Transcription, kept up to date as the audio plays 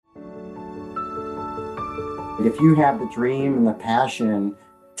If you have the dream and the passion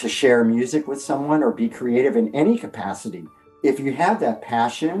to share music with someone or be creative in any capacity, if you have that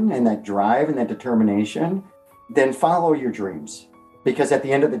passion and that drive and that determination, then follow your dreams. Because at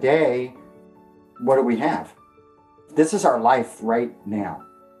the end of the day, what do we have? This is our life right now.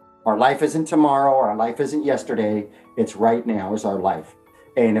 Our life isn't tomorrow, our life isn't yesterday, it's right now is our life.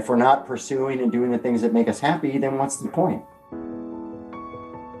 And if we're not pursuing and doing the things that make us happy, then what's the point?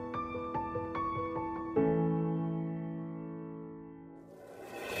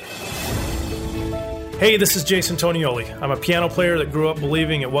 Hey, this is Jason Tonioli. I'm a piano player that grew up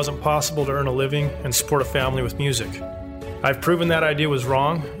believing it wasn't possible to earn a living and support a family with music. I've proven that idea was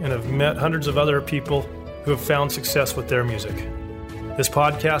wrong and have met hundreds of other people who have found success with their music. This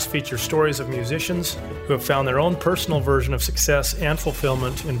podcast features stories of musicians who have found their own personal version of success and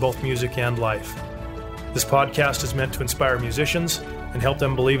fulfillment in both music and life. This podcast is meant to inspire musicians and help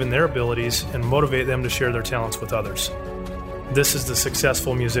them believe in their abilities and motivate them to share their talents with others. This is the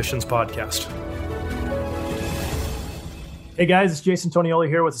Successful Musicians Podcast. Hey guys, it's Jason Tonioli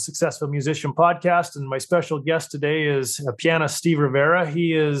here with the Successful Musician Podcast, and my special guest today is pianist Steve Rivera.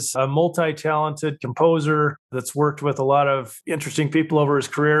 He is a multi-talented composer that's worked with a lot of interesting people over his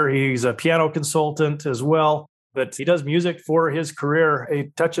career. He's a piano consultant as well, but he does music for his career. He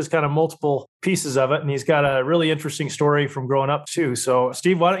touches kind of multiple pieces of it, and he's got a really interesting story from growing up too. So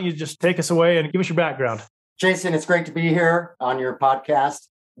Steve, why don't you just take us away and give us your background? Jason, it's great to be here on your podcast.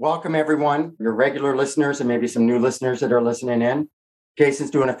 Welcome, everyone, your regular listeners and maybe some new listeners that are listening in.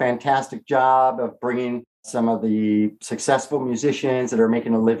 Jason's doing a fantastic job of bringing some of the successful musicians that are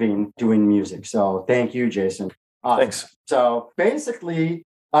making a living doing music. So thank you, Jason. Thanks. So basically,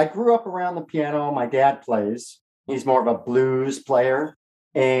 I grew up around the piano. My dad plays. He's more of a blues player.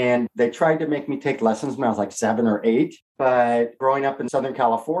 And they tried to make me take lessons when I was like 7 or 8. But growing up in Southern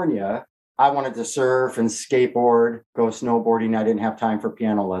California, I wanted to surf and skateboard, go snowboarding. I didn't have time for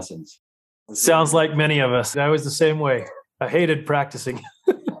piano lessons. Sounds like many of us. I was the same way. I hated practicing.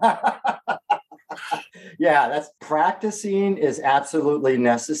 Yeah, that's practicing is absolutely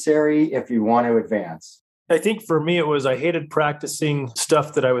necessary if you want to advance. I think for me, I hated practicing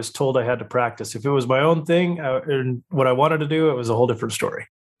stuff that I was told I had to practice. If it was my own thing and what I wanted to do, it was a whole different story.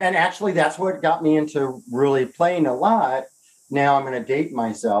 And actually, that's what got me into really playing a lot. Now I'm going to date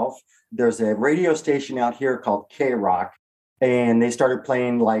myself. There's a radio station out here called K-Rock, and they started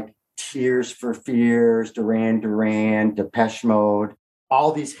playing like Tears for Fears, Duran Duran, Depeche Mode,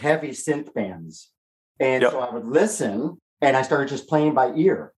 all these heavy synth bands. And So I would listen, and I started just playing by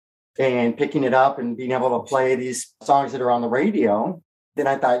ear and picking it up and being able to play these songs that are on the radio. Then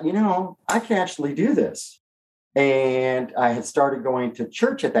I thought, I can actually do this. And I had started going to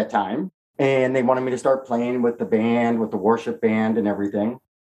church at that time, and they wanted me to start playing with the band, with the worship band and everything.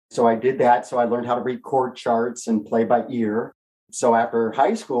 So I did that. So I learned how to read chord charts and play by ear. So after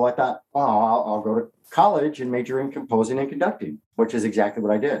high school, I thought, I'll go to college and major in composing and conducting, which is exactly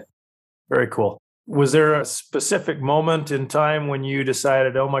what I did. Very cool. Was there a specific moment in time when you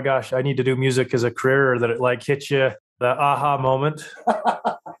decided, oh my gosh, I need to do music as a career, or that it hit you, the aha moment?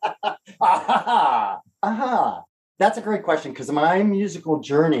 Aha. That's a great question, because my musical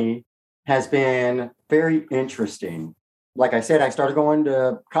journey has been very interesting. Like I said, I started going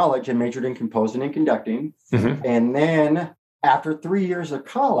to college and majored in composing and conducting. Mm-hmm. And then after 3 years of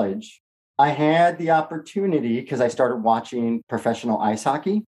college, I had the opportunity because I started watching professional ice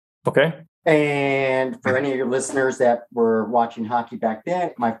hockey. Okay. And for any of your listeners that were watching hockey back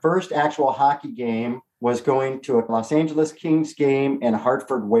then, my first actual hockey game was going to a Los Angeles Kings game and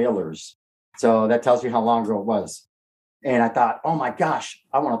Hartford Whalers. So that tells you how long ago it was. And I thought, oh my gosh,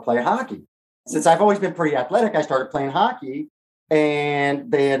 I want to play hockey. Since I've always been pretty athletic, I started playing hockey,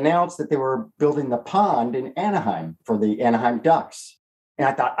 and they announced that they were building the pond in Anaheim for the Anaheim Ducks. And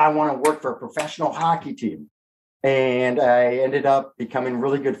I thought, I want to work for a professional hockey team. And I ended up becoming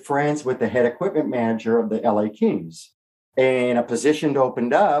really good friends with the head equipment manager of the LA Kings. And a position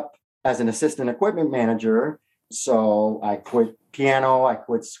opened up as an assistant equipment manager. So I quit piano, I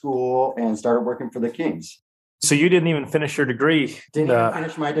quit school, and started working for the Kings. So you didn't even finish your degree? Didn't even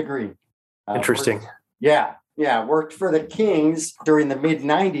finish my degree. Interesting. Worked for the Kings during the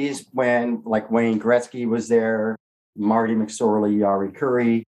mid-90s when like Wayne Gretzky was there, Marty McSorley, Yari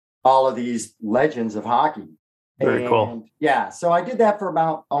Curry, all of these legends of hockey. Very cool. Yeah, so I did that for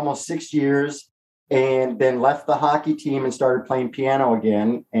about almost 6 years, and then left the hockey team and started playing piano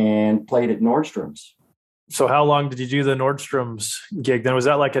again and played at Nordstrom's. So how long did you do the Nordstrom's gig then? Was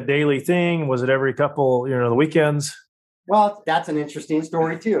that like a daily thing? Was it every couple, the weekends? Well, that's an interesting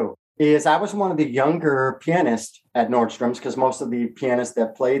story too. I was one of the younger pianists at Nordstrom's, because most of the pianists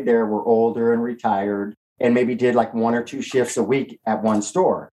that played there were older and retired. and maybe did like 1 or 2 shifts a week at one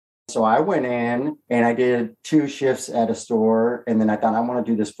store. So I went in and I did 2 shifts at a store. And then I thought, I want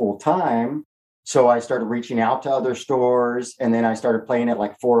to do this full time. So I started reaching out to other stores. And then I started playing at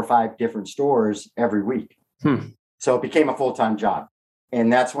like 4 or 5 different stores every week. So it became a full-time job.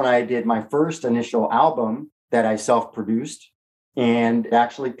 And that's when I did my first initial album that I self-produced and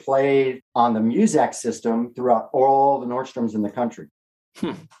actually played on the Muzak system throughout all the Nordstroms in the country.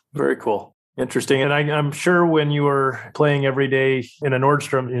 Very cool. Interesting. And I'm sure when you were playing every day in a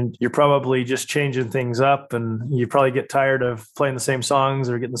Nordstrom, you're probably just changing things up and you probably get tired of playing the same songs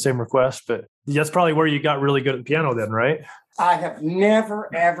or getting the same requests. But that's probably where you got really good at the piano then, right? I have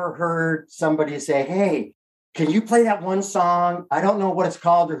never, ever heard somebody say, hey, can you play that one song? I don't know what it's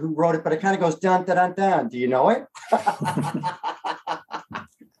called or who wrote it, but it kind of goes dun, dun, dun, dun. Do you know it?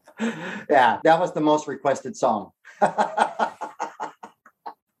 Yeah, that was the most requested song.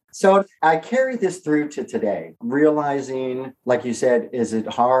 So I carry this through to today, realizing, like you said, is it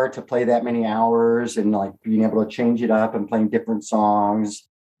hard to play that many hours and like being able to change it up and playing different songs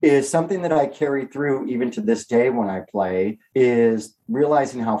is something that I carry through even to this day when I play, is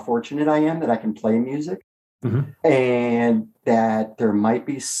realizing how fortunate I am that I can play music. And that there might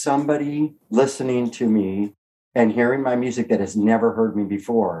be somebody listening to me and hearing my music that has never heard me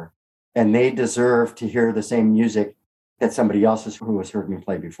before. And they deserve to hear the same music that somebody else who has heard me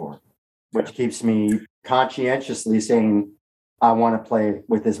play before, which keeps me conscientiously saying, I want to play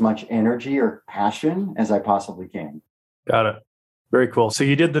with as much energy or passion as I possibly can. Got it. Very cool. So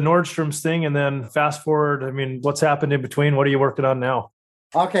you did the Nordstroms thing and then fast forward. I mean, what's happened in between? What are you working on now?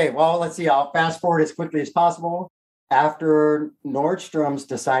 Okay, well, let's see. I'll fast forward as quickly as possible. After Nordstrom's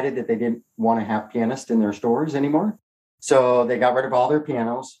decided that they didn't want to have pianists in their stores anymore, so they got rid of all their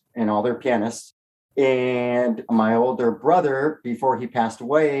pianos and all their pianists. And my older brother, before he passed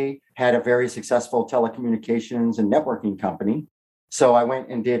away, had a very successful telecommunications and networking company. So I went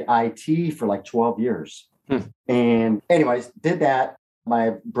and did IT for like 12 years. And anyways, did that.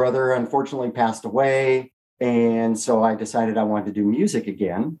 My brother unfortunately passed away. And so I decided I wanted to do music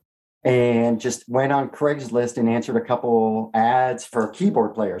again and just went on Craigslist and answered a couple ads for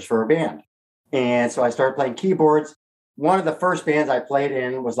keyboard players for a band. And so I started playing keyboards. One of the first bands I played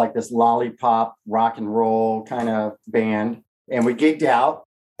in was like this lollipop rock and roll kind of band. And we gigged out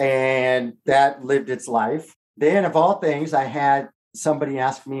and that lived its life. Then of all things, I had somebody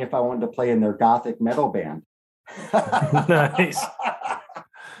ask me if I wanted to play in their gothic metal band. Nice.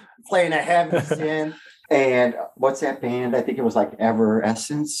 Playing a heavy synth. And what's that band? I think it was like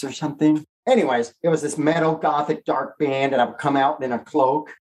Essence or something. Anyways, it was this metal gothic dark band and I would come out in a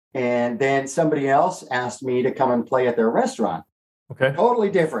cloak. And then somebody else asked me to come and play at their restaurant. Okay. Totally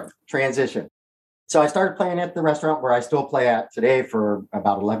different transition. So I started playing at the restaurant where I still play at today for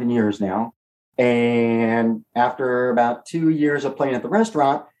about 11 years now. And after about 2 years of playing at the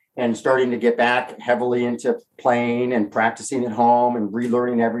restaurant and starting to get back heavily into playing and practicing at home and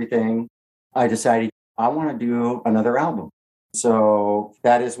relearning everything, I decided I want to do another album. So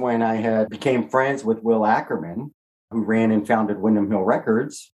that is when I became friends with Will Ackerman, who ran and founded Windham Hill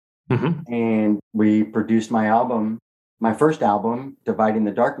Records. And we produced my first album, Dividing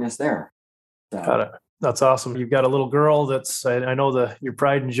the Darkness there. So. Got it. That's awesome. You've got a little girl that's, I know your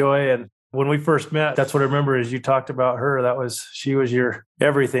pride and joy. And when we first met, that's what I remember is you talked about her. She was your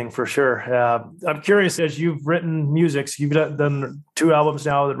everything for sure. I'm curious, as you've written music, so you've done 2 albums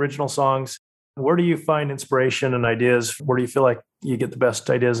now with original songs. Where do you find inspiration and ideas? Where do you feel like you get the best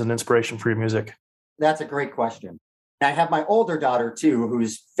ideas and inspiration for your music? That's a great question. I have my older daughter too,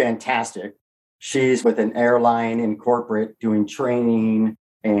 who's fantastic. She's with an airline in corporate doing training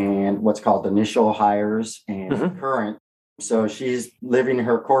and what's called initial hires and current. So she's living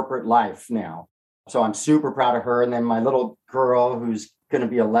her corporate life now. So I'm super proud of her. And then my little girl, who's going to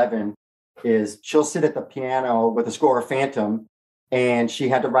be 11, she'll sit at the piano with a score of Phantom. And she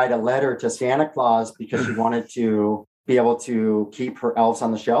had to write a letter to Santa Claus because she wanted to be able to keep her elves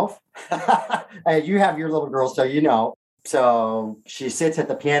on the shelf. You have your little girl, so you know. So she sits at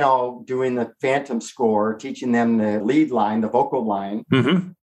the piano doing the Phantom score, teaching them the lead line, the vocal line.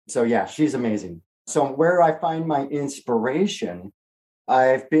 So yeah, she's amazing. So where I find my inspiration,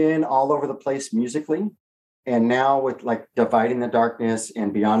 I've been all over the place musically. And now with like Dividing the Darkness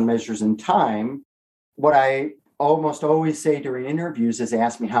and Beyond Measures in Time, what I almost always say during interviews is they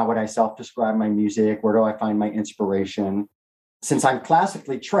ask me, how would I self-describe my music? Where do I find my inspiration? Since I'm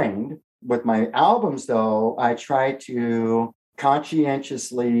classically trained, with my albums, though, I try to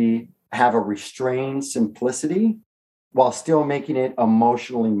conscientiously have a restrained simplicity while still making it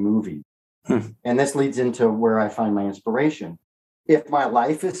emotionally moving. And this leads into where I find my inspiration. If my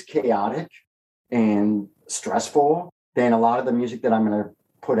life is chaotic and stressful, then a lot of the music that I'm going to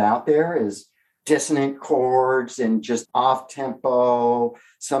put out there is dissonant chords and just off tempo,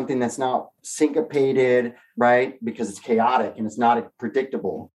 something that's not syncopated, right? Because it's chaotic and it's not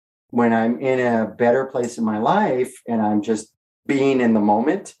predictable. When I'm in a better place in my life and I'm just being in the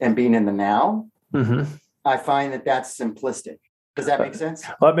moment and being in the now, I find that that's simplistic. Does that make sense?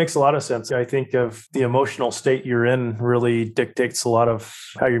 Well, that makes a lot of sense. I think of the emotional state you're in really dictates a lot of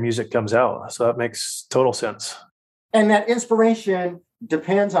how your music comes out. So that makes total sense. And that inspiration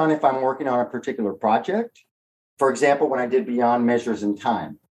depends on if I'm working on a particular project. For example, when I did Beyond Measures in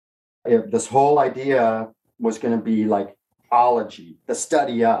Time, if this whole idea was going to be like ology, the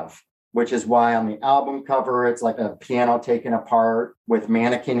study of, which is why on the album cover, it's like a piano taken apart with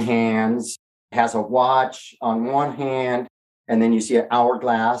mannequin hands, has a watch on one hand, and then you see an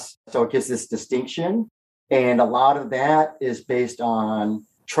hourglass. So it gives this distinction. And a lot of that is based on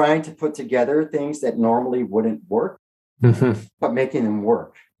trying to put together things that normally wouldn't work, but making them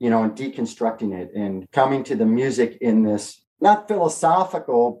work, and deconstructing it and coming to the music in this, not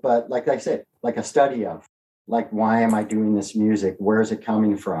philosophical, but like I said, like a study of, like, why am I doing this music? Where is it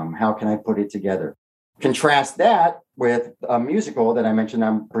coming from? How can I put it together? Contrast that with a musical that I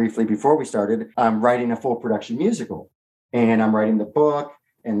mentioned briefly before we started. I'm writing a full production musical, and I'm writing the book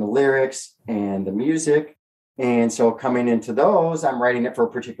and the lyrics and the music. And so coming into those, I'm writing it for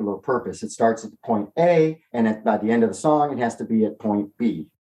a particular purpose. It starts at point A, and by the end of the song, it has to be at point B.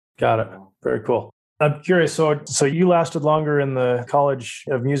 Got it. Very cool. I'm curious. So you lasted longer in the College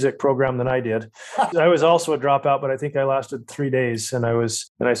of Music program than I did. I was also a dropout, but I think I lasted 3 days, and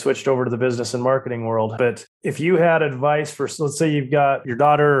I switched over to the business and marketing world. But if you had advice for, let's say you've got your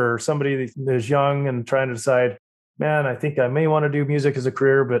daughter or somebody that is young and trying to decide, man, I think I may want to do music as a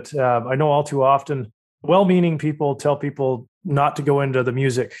career, but I know all too often well-meaning people tell people not to go into the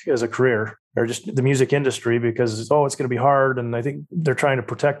music as a career or just the music industry because, it's going to be hard. And I think they're trying to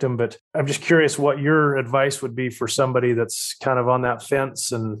protect them. But I'm just curious what your advice would be for somebody that's kind of on that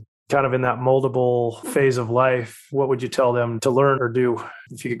fence and kind of in that moldable phase of life. What would you tell them to learn or do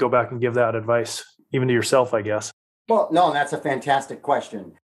if you could go back and give that advice, even to yourself, I guess? Well, no, that's a fantastic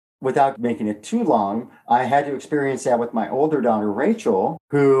question. Without making it too long, I had to experience that with my older daughter, Rachel,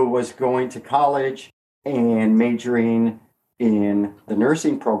 who was going to college and majoring in the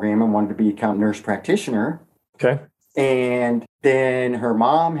nursing program and wanted to become a nurse practitioner. Okay. And then her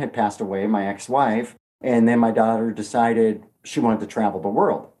mom had passed away, my ex-wife. And then my daughter decided she wanted to travel the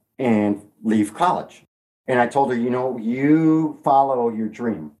world and leave college. And I told her, you follow your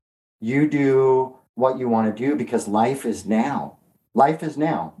dream. You do what you want to do because life is now. Life is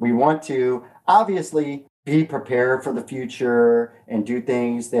now. We want to obviously be prepared for the future and do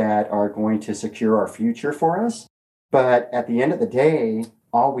things that are going to secure our future for us. But at the end of the day,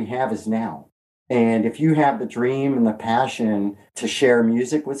 all we have is now. And if you have the dream and the passion to share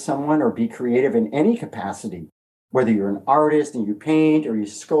music with someone or be creative in any capacity, whether you're an artist and you paint or you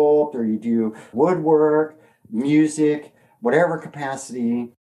sculpt or you do woodwork, music, whatever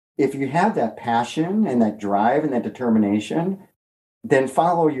capacity, if you have that passion and that drive and that determination, then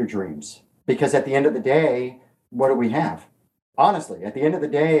follow your dreams. Because at the end of the day, what do we have? Honestly, at the end of the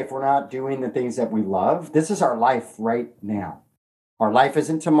day, if we're not doing the things that we love, this is our life right now. Our life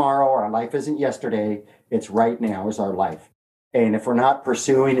isn't tomorrow. Our life isn't yesterday. It's right now is our life. And if we're not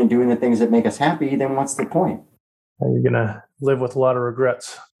pursuing and doing the things that make us happy, then what's the point? You're going to live with a lot of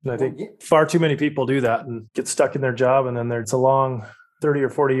regrets. And I think far too many people do that and get stuck in their job. And then it's a long 30 or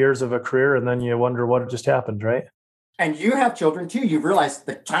 40 years of a career. And then you wonder what just happened, right? And you have children too. You realize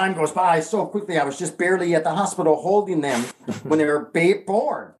the time goes by so quickly. I was just barely at the hospital holding them when they were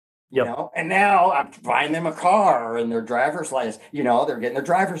born. Yep. And now I'm buying them a car and their driver's license. They're getting their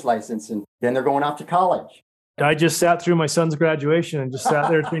driver's license and then they're going off to college. I just sat through my son's graduation and just sat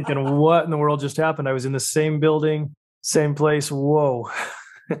there thinking, what in the world just happened? I was in the same building, same place. Whoa,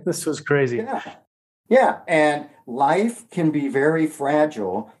 this was crazy. Yeah. And life can be very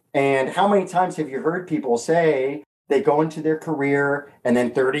fragile. And how many times have you heard people say, they go into their career and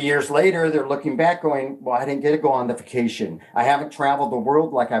then 30 years later, they're looking back going, well, I didn't get to go on the vacation. I haven't traveled the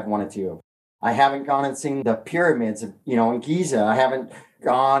world like I've wanted to. I haven't gone and seen the pyramids, in Giza. I haven't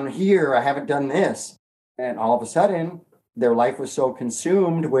gone here. I haven't done this. And all of a sudden, their life was so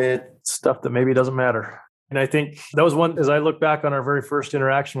consumed with stuff that maybe doesn't matter. And I think that was one, as I look back on our very first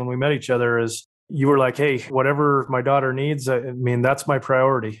interaction when we met each other, is you were like, hey, whatever my daughter needs, that's my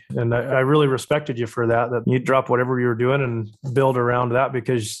priority. And I really respected you for that you drop whatever you were doing and build around that,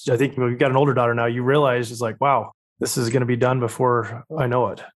 because I think when you've got an older daughter now, you realize it's like, wow, this is going to be done before I know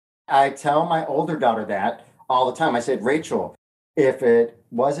it. I tell my older daughter that all the time. I said, Rachel, If it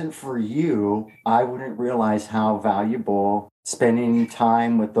wasn't for you, I wouldn't realize how valuable spending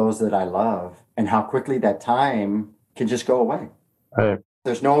time with those that I love and how quickly that time can just go away. Right.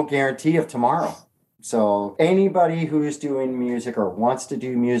 There's no guarantee of tomorrow. So anybody who's doing music or wants to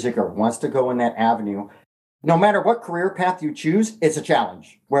do music or wants to go in that avenue, no matter what career path you choose, it's a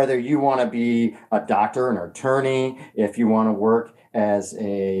challenge. Whether you want to be a doctor, an attorney, if you want to work as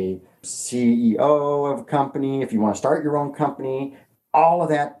a CEO of a company, if you want to start your own company, all of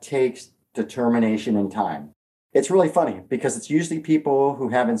that takes determination and time. It's really funny because it's usually people who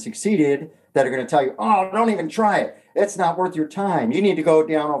haven't succeeded that are going to tell you, oh, don't even try it. It's not worth your time. You need to go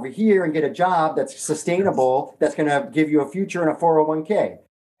down over here and get a job that's sustainable, that's going to give you a future in a 401k.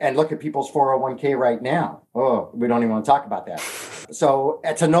 And look at people's 401k right now. Oh, we don't even want to talk about that. So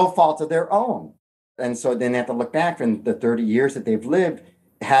it's a no fault of their own. And so then they have to look back in the 30 years that they've lived,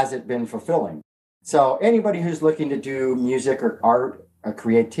 has it been fulfilling? So anybody who's looking to do music or art or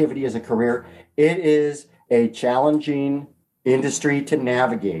creativity as a career, it is a challenging industry to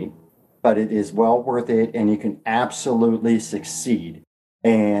navigate, but it is well worth it and you can absolutely succeed.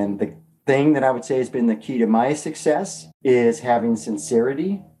 And the thing that I would say has been the key to my success is having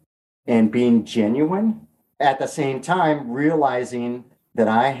sincerity and being genuine. At the same time, realizing that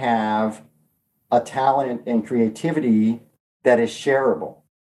I have a talent and creativity that is shareable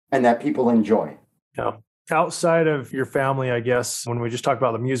and that people enjoy. Yeah. Outside of your family, I guess, when we just talk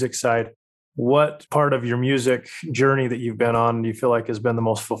about the music side, what part of your music journey that you've been on do you feel like has been the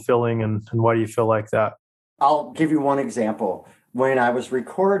most fulfilling, and why do you feel like that? I'll give you one example. When I was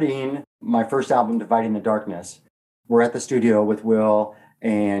recording my first album, Dividing the Darkness, we're at the studio with Will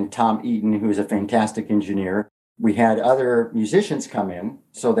and Tom Eaton, who's a fantastic engineer. We had other musicians come in.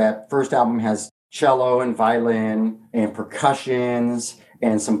 So that first album has cello and violin and percussions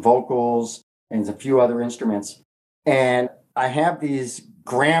and some vocals and a few other instruments. And I have these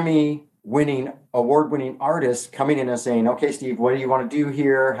Grammy-winning, award-winning artists coming in and saying, okay, Steve, what do you want to do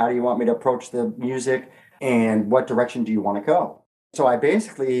here? How do you want me to approach the music? And what direction do you want to go? So I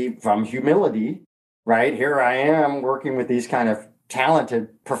basically, from humility, right, here I am working with these kind of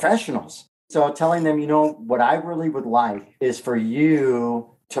talented professionals. So telling them, what I really would like is for you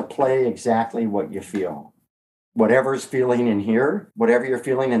to play exactly what you feel. Whatever's feeling in here, whatever you're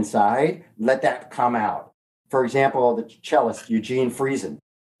feeling inside, let that come out. For example, the cellist, Eugene Friesen,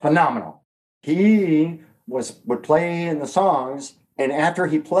 phenomenal. He would play in the songs, and after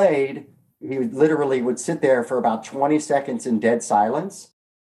he played, he literally would sit there for about 20 seconds in dead silence,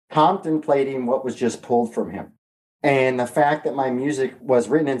 contemplating what was just pulled from him. And the fact that my music was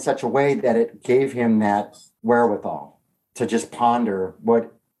written in such a way that it gave him that wherewithal to just ponder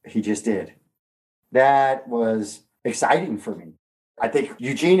what he just did. That was exciting for me. I think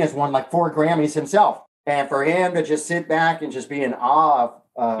Eugene has won like 4 Grammys himself. And for him to just sit back and just be in awe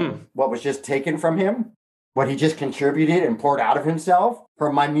of what was just taken from him, what he just contributed and poured out of himself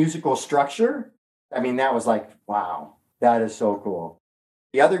from my musical structure. I mean, that was like, wow, that is so cool.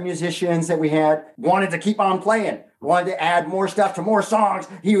 The other musicians that we had wanted to keep on playing, wanted to add more stuff to more songs.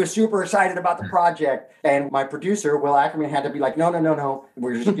 He was super excited about the project. And my producer, Will Ackerman, had to be like, no.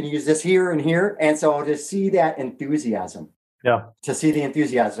 We're just going to use this here and here. And so to see that enthusiasm,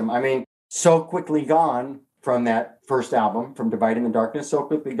 I mean, so quickly gone from that first album, from Dividing the Darkness, so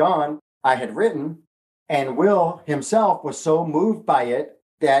quickly gone, I had written. And Will himself was so moved by it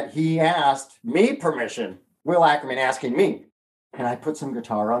that he asked me permission, Will Ackerman asking me, can I put some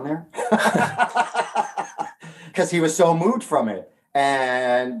guitar on there? Because he was so moved from it.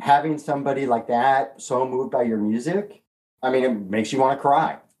 And having somebody like that so moved by your music, I mean, it makes you want to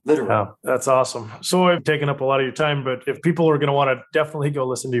cry, literally. Yeah, that's awesome. So I've taken up a lot of your time, but if people are going to want to definitely go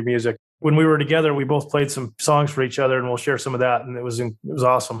listen to your music, when we were together, we both played some songs for each other, and we'll share some of that. And it was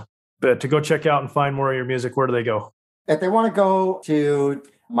awesome. But to go check out and find more of your music, where do they go? If they want to go to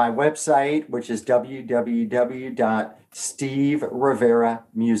my website, which is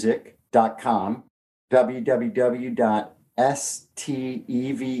www.steveriveramusic.com,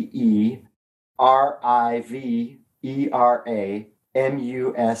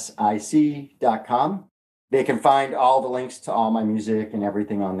 www.stevereramusic.com. They can find all the links to all my music and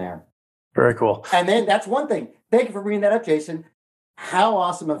everything on there. Very cool. And then that's one thing. Thank you for bringing that up, Jason. How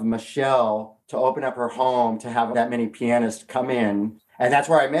awesome of Michelle to open up her home to have that many pianists come in. And that's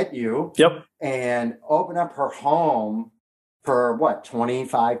where I met you. Yep. And open up her home for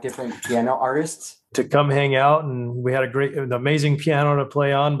 25 different piano artists to come hang out. And we had an amazing piano to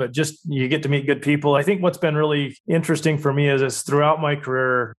play on, but just you get to meet good people. I think what's been really interesting for me is throughout my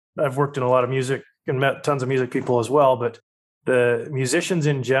career, I've worked in a lot of music and met tons of music people as well. But The musicians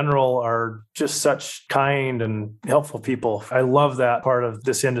in general are just such kind and helpful people. I love that part of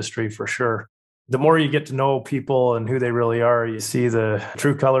this industry for sure. The more you get to know people and who they really are, you see the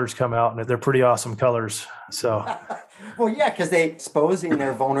true colors come out, and they're pretty awesome colors. So, well, yeah, because they're exposing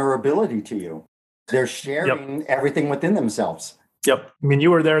their vulnerability to you. They're sharing everything within themselves. Yep. I mean,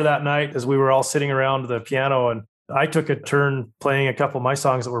 you were there that night as we were all sitting around the piano, and I took a turn playing a couple of my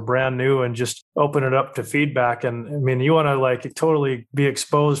songs that were brand new and just open it up to feedback. And I mean, you want to like totally be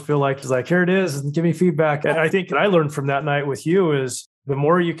exposed, feel like it's like, here it is, and give me feedback. And I think that I learned from that night with you is the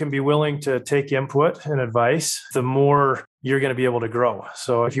more you can be willing to take input and advice, the more you're going to be able to grow.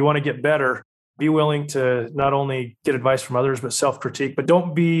 So if you want to get better, be willing to not only get advice from others, but self-critique. But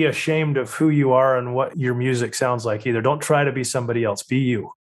don't be ashamed of who you are and what your music sounds like either. Don't try to be somebody else. Be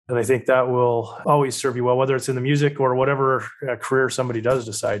you. And I think that will always serve you well, whether it's in the music or whatever career somebody does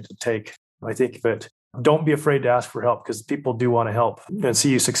decide to take. I think that don't be afraid to ask for help, because people do want to help and see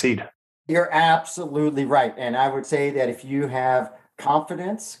you succeed. You're absolutely right. And I would say that if you have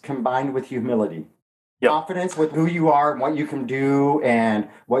confidence combined with humility, confidence with who you are and what you can do and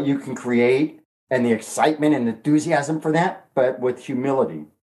what you can create, and the excitement and enthusiasm for that, but with humility.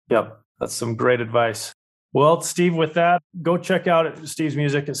 Yep. That's some great advice. Well, Steve, with that, go check out Steve's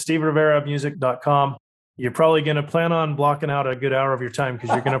music at steveriveramusic.com. You're probably going to plan on blocking out a good hour of your time,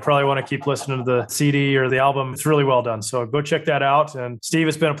 because you're going to probably want to keep listening to the CD or the album. It's really well done. So go check that out. And Steve,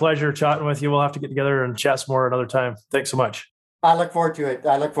 it's been a pleasure chatting with you. We'll have to get together and chat some more another time. Thanks so much. I look forward to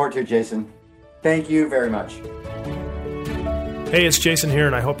it. Jason. Thank you very much. Hey, it's Jason here,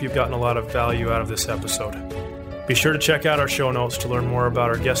 and I hope you've gotten a lot of value out of this episode. Be sure to check out our show notes to learn more about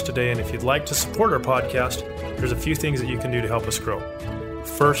our guest today, and if you'd like to support our podcast, there's a few things that you can do to help us grow.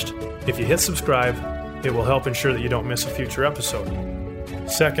 First, if you hit subscribe, it will help ensure that you don't miss a future episode.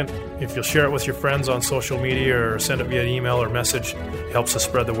 Second, if you'll share it with your friends on social media or send it via email or message, it helps us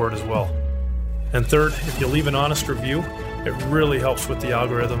spread the word as well. And third, if you leave an honest review, it really helps with the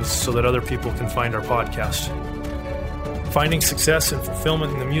algorithms so that other people can find our podcast. Finding success and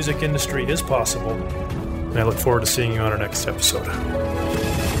fulfillment in the music industry is possible, and I look forward to seeing you on our next episode.